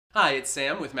Hi, it's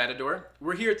Sam with Matador.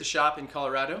 We're here at the shop in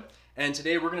Colorado, and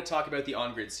today we're going to talk about the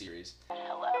On-Grid series.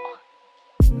 Hello.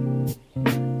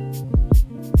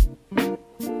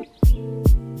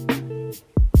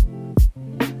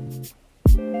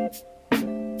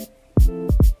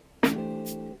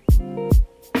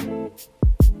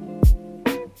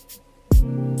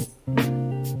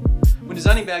 When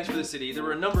designing bags for the city, there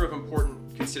were a number of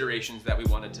important considerations that we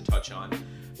wanted to touch on.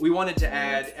 We wanted to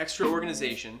add extra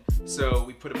organization, so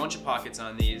we put a bunch of pockets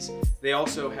on these. They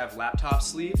also have laptop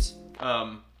sleeves,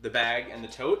 the bag and the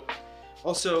tote.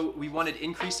 Also, we wanted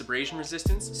increased abrasion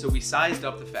resistance, so we sized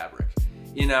up the fabric.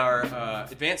 In our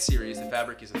advanced series, the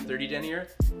fabric is a 30 denier.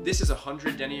 This is a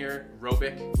 100 denier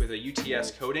Robic with a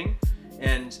UTS coating.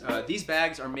 And these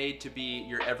bags are made to be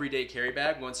your everyday carry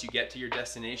bag once you get to your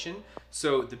destination.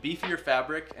 So the beefier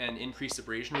fabric and increased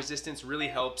abrasion resistance really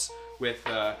helps with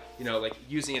like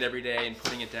using it every day and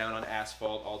putting it down on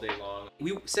asphalt all day long.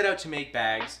 We set out to make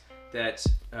bags that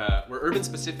were urban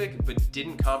specific but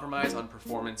didn't compromise on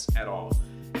performance at all.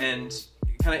 And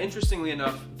kind of interestingly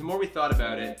enough, the more we thought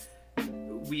about it,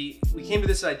 we came to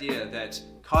this idea that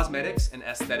cosmetics and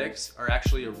aesthetics are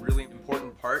actually a really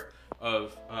important part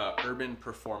of urban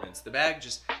performance. The bag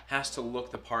just has to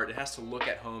look the part. It has to look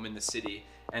at home in the city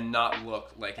and not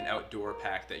look like an outdoor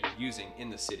pack that you're using in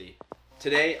the city.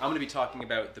 Today, I'm going to be talking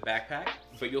about the backpack,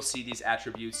 but you'll see these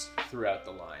attributes throughout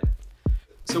the line.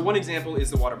 So one example is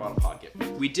the water bottle pocket.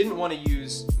 We didn't want to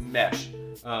use mesh.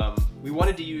 We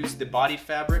wanted to use the body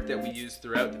fabric that we used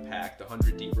throughout the pack, the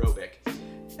 100D Robic.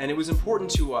 And it was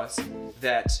important to us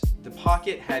that the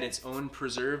pocket had its own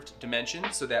preserved dimension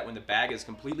so that when the bag is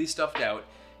completely stuffed out,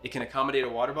 it can accommodate a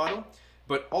water bottle.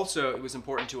 But also it was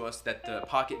important to us that the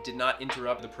pocket did not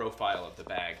interrupt the profile of the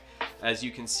bag. As you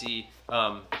can see,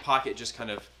 the pocket just kind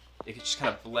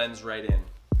of blends right in.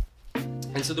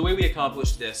 And so the way we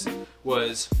accomplished this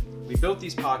was we built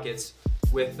these pockets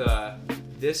with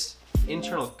this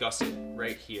internal gusset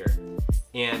right here.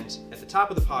 And at the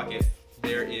top of the pocket,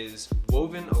 there is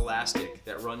woven elastic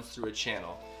that runs through a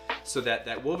channel so that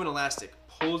that woven elastic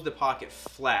pulls the pocket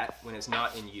flat when it's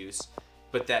not in use,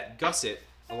 but that gusset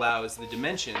allows the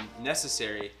dimension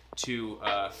necessary to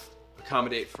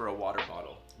accommodate for a water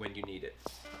bottle when you need it.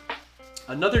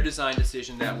 Another design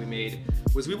decision that we made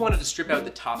was we wanted to strip out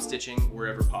the top stitching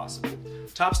wherever possible.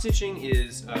 Top stitching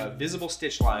is visible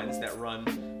stitch lines that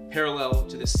run parallel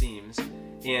to the seams,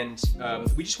 and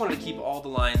we just wanted to keep all the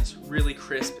lines really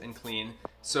crisp and clean.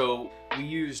 So we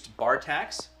used bar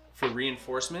tacks for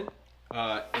reinforcement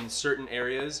in certain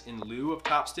areas in lieu of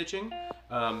top stitching,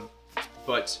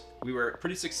 but we were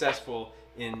pretty successful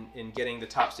in getting the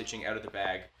top stitching out of the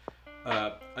bag.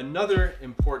 Another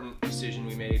important decision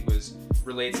we made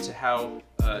relates to how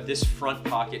this front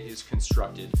pocket is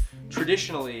constructed.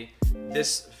 Traditionally,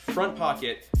 this front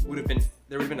pocket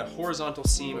there would have been a horizontal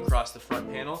seam across the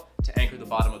front panel to anchor the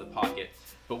bottom of the pocket.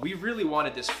 But we really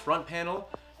wanted this front panel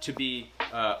to be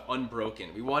unbroken.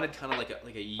 We wanted kind of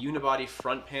like a unibody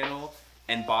front panel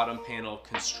and bottom panel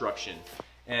construction.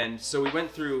 And so we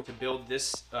went through to build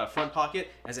this front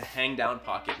pocket as a hang down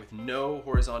pocket with no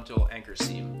horizontal anchor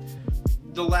seam.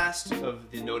 The last of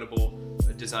the notable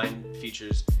design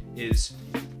features is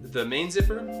the main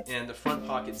zipper and the front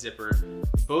pocket zipper.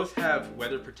 Both have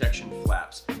weather protection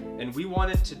flaps, and we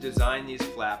wanted to design these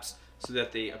flaps so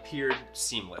that they appeared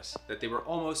seamless, that they were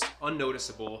almost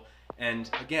unnoticeable, and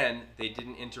again, they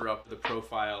didn't interrupt the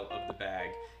profile of the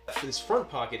bag. For this front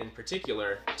pocket in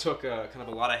particular, it took kind of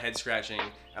a lot of head scratching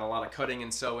and a lot of cutting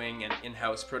and sewing and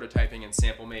in-house prototyping and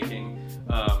sample making.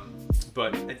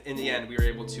 But in the end, we were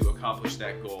able to accomplish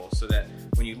that goal so that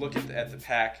when you look at the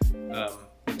pack,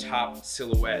 the top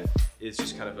silhouette is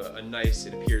just kind of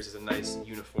it appears as a nice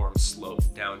uniform slope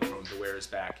down from the wearer's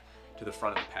back to the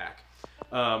front of the pack.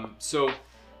 So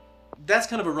that's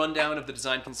kind of a rundown of the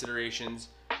design considerations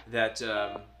that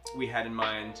we had in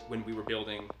mind when we were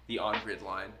building the On-Grid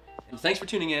line. And thanks for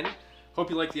tuning in. Hope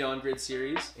you like the On-Grid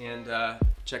series, and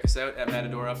check us out at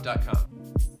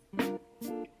matadorup.com.